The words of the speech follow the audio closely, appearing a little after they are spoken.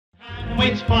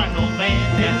waits for no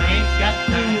man and ain't got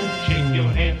time to shake your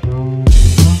hand.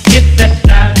 Get that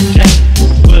style check,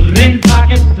 put it in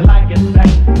pockets like it's back.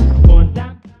 Going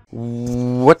down.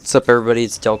 What's up, everybody?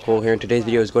 It's Delta here, and today's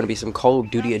video is going to be some Call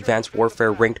of Duty Advanced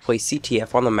Warfare Ranked Play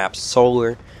CTF on the map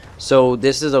Solar. So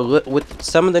this is with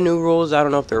some of the new rules. I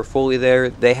don't know if they're fully there.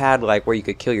 They had like where you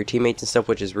could kill your teammates and stuff,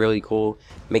 which is really cool.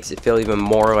 Makes it feel even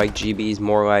more like GBs,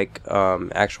 more like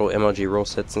actual MLG rule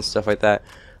sets and stuff like that.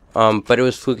 But it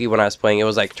was fluky when I was playing. It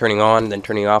was like turning on, then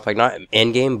turning off. Like not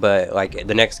end game, but like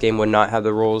the next game would not have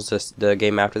the rules. Just the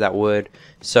game after that would.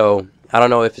 So I don't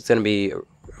know if it's gonna be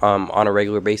on a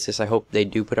regular basis. I hope they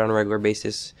do put it on a regular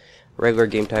basis. Regular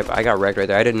game type. I got wrecked right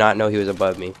there. I did not know he was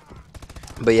above me.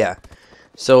 But yeah.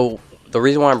 So the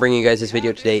reason why I'm bringing you guys this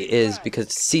video today is because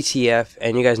CTF,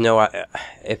 and you guys know,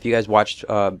 if you guys watched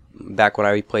back when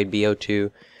I played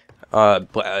BO2,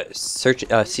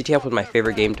 CTF was my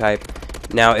favorite game type.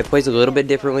 Now it plays a little bit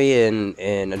differently in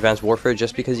Advanced Warfare,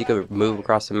 just because you could move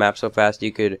across the map so fast.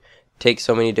 You could take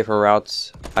so many different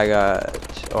routes. I got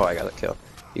a kill.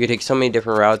 You could take so many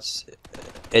different routes.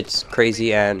 It's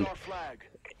crazy, and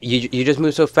you just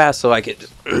move so fast. So like it.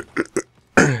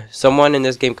 Someone in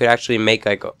this game could actually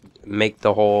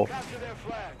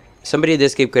somebody in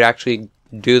this game could actually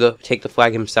take the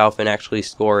flag himself and actually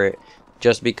score it,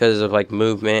 just because of like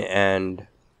you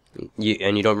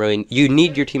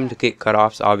need your team to get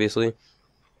cutoffs, obviously,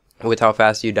 with how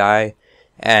fast you die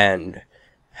and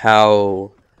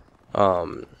how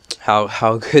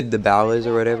good the battle is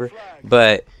or whatever.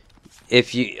 But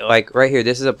if you like right here,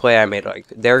 this is a play I made. Like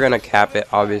they're gonna cap it,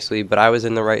 obviously, but I was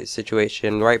in the right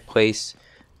situation, right place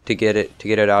to get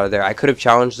it out of there. I could have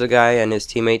challenged the guy and his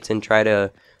teammates and try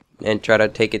to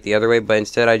take it the other way, but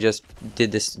instead I just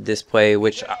did this play,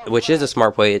 which is a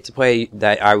smart play. It's a play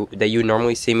that you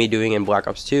normally see me doing in Black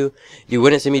Ops 2. You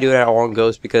wouldn't see me do it at all in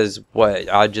Ghost, because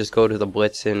I'd just go to the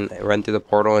Blitz and run through the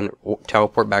portal and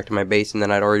teleport back to my base, and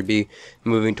then I'd already be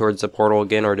moving towards the portal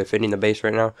again or defending the base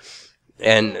right now.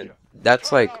 And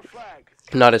that's like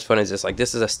not as fun as this. Like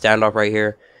this is a standoff right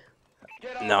here.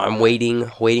 Now I'm waiting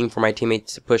for my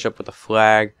teammates to push up with a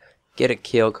flag, get a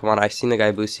kill. Come on, I seen the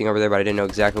guy boosting over there, but I didn't know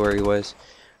exactly where he was.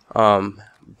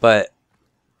 But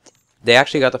they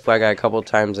actually got the flag guy a couple of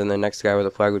times, and the next guy with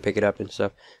the flag would pick it up and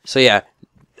stuff. So yeah,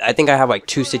 I think I have like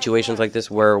 2 situations like this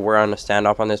where we're on a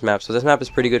standoff on this map. So this map is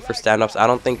pretty good for standoffs. I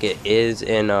don't think it is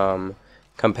in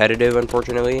competitive,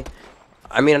 unfortunately.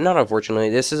 I mean, not unfortunately.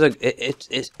 This is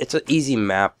it's an easy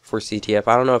map for CTF.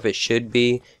 I don't know if it should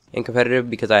be in competitive,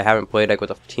 because I haven't played like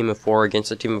with a team of 4 against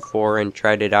a team of 4 and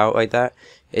tried it out like that.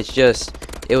 It's just,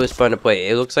 it was fun to play.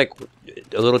 It looks like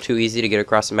a little too easy to get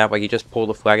across the map. Like you just pull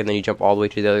the flag and then you jump all the way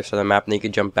to the other side of the map, and then you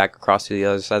could jump back across to the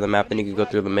other side of the map, and you could go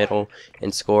through the middle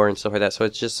and score and stuff like that. So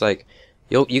it's just like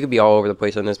you could be all over the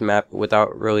place on this map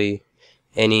without really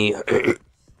any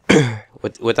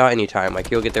without any time. Like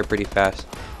you'll get there pretty fast.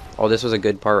 Oh, this was a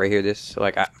good part right here. This,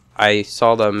 like, I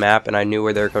saw the map and I knew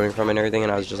where they were coming from and everything,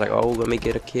 and I was just like, oh, let me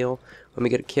get a kill, let me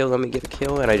get a kill, let me get a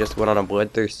kill, and I just went on a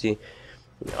bloodthirsty.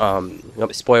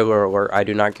 Spoiler alert: I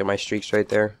do not get my streaks right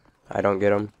there. I don't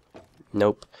get them.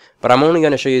 Nope. But I'm only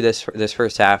gonna show you this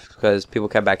first half because people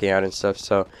kept backing out and stuff.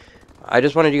 So I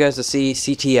just wanted you guys to see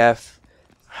CTF,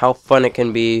 how fun it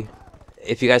can be.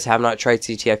 If you guys have not tried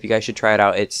CTF, you guys should try it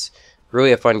out. It's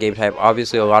really a fun game type.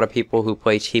 Obviously, a lot of people who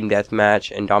play team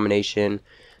deathmatch and domination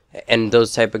and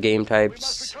those type of game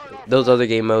types, those other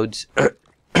game modes,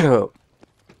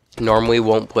 normally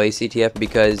won't play CTF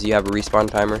because you have a respawn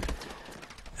timer.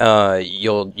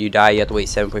 You die, you have to wait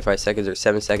 7.5 seconds or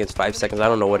 7 seconds, 5 seconds. I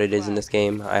don't know what it is in this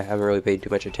game. I haven't really paid too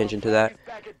much attention to that.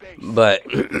 But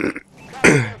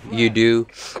you do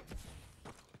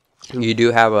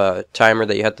have a timer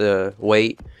that you have to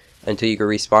wait until you can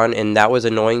respawn, and that was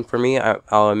annoying for me.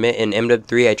 I'll admit, in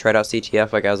MW3 I tried out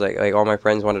CTF, like I was like all my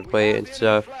friends wanted to play it and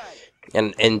stuff,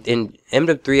 and in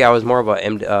MW3 I was more of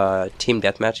a team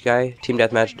deathmatch guy. Team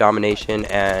deathmatch, domination,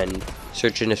 and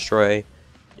search and destroy,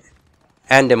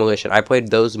 and demolition. I played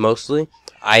those mostly.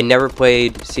 I never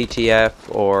played CTF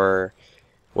or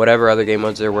whatever other game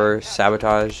modes there were,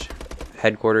 sabotage,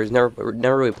 headquarters. Never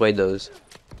really played those.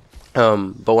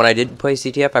 But when I did play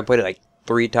CTF, I played it like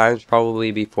 3 times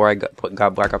probably before I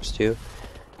got Black Ops 2,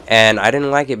 and I didn't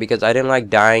like it because I didn't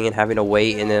like dying and having to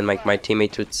wait, and then like my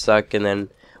teammates would suck, and then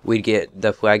we'd get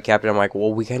the flag capped, and I'm like,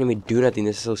 well, we can't even do nothing.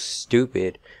 This is so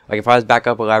stupid. Like if I was back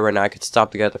up alive right now, I could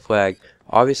stop the guy at the flag.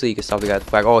 Obviously, you can stop the guy at the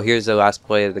flag. Oh, here's the last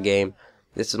play of the game.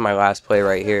 This is my last play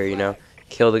right here. You know,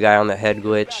 kill the guy on the head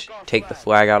glitch, take the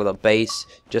flag out of the base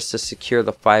just to secure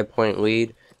the 5-point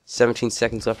lead. 17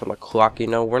 seconds left on the clock. You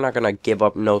know, we're not gonna give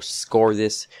up no score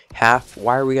this half.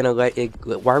 Why are we gonna let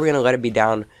it be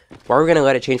down Why are we gonna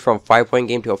let it change from a 5-point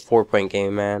game to a 4-point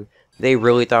game, man? They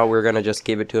really thought we were gonna just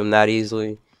give it to them that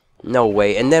easily? No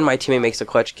way. And then my teammate makes a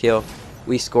clutch kill.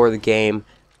 We score the game.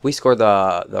 We score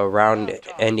the round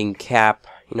ending cap.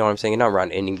 You know what I'm saying? Not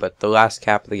round ending, but the last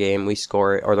cap of the game. We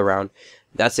score it, or the round.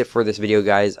 That's it for this video,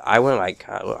 guys. I went like,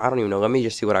 I don't even know. Let me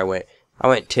just see what I went. I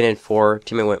went 10-4.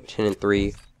 Teammate went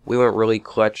 10-3. We went really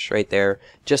clutch right there,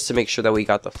 just to make sure that we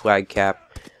got the flag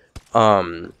cap.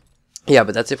 Yeah,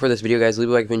 but that's it for this video, guys. Leave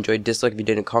a like if you enjoyed, dislike if you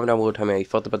didn't, comment down below, tell me how you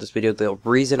felt about this video. The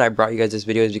reason I brought you guys this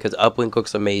video is because Uplink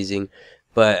looks amazing,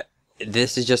 but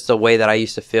this is just the way that I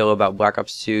used to feel about Black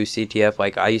Ops 2 CTF.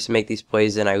 Like, I used to make these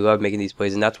plays, and I love making these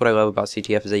plays, and that's what I love about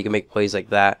CTF, is that you can make plays like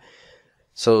that.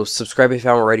 So subscribe if you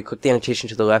haven't already. Click the annotation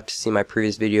to the left to see my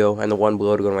previous video, and the one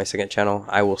below to go to my second channel.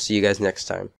 I will see you guys next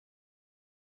time.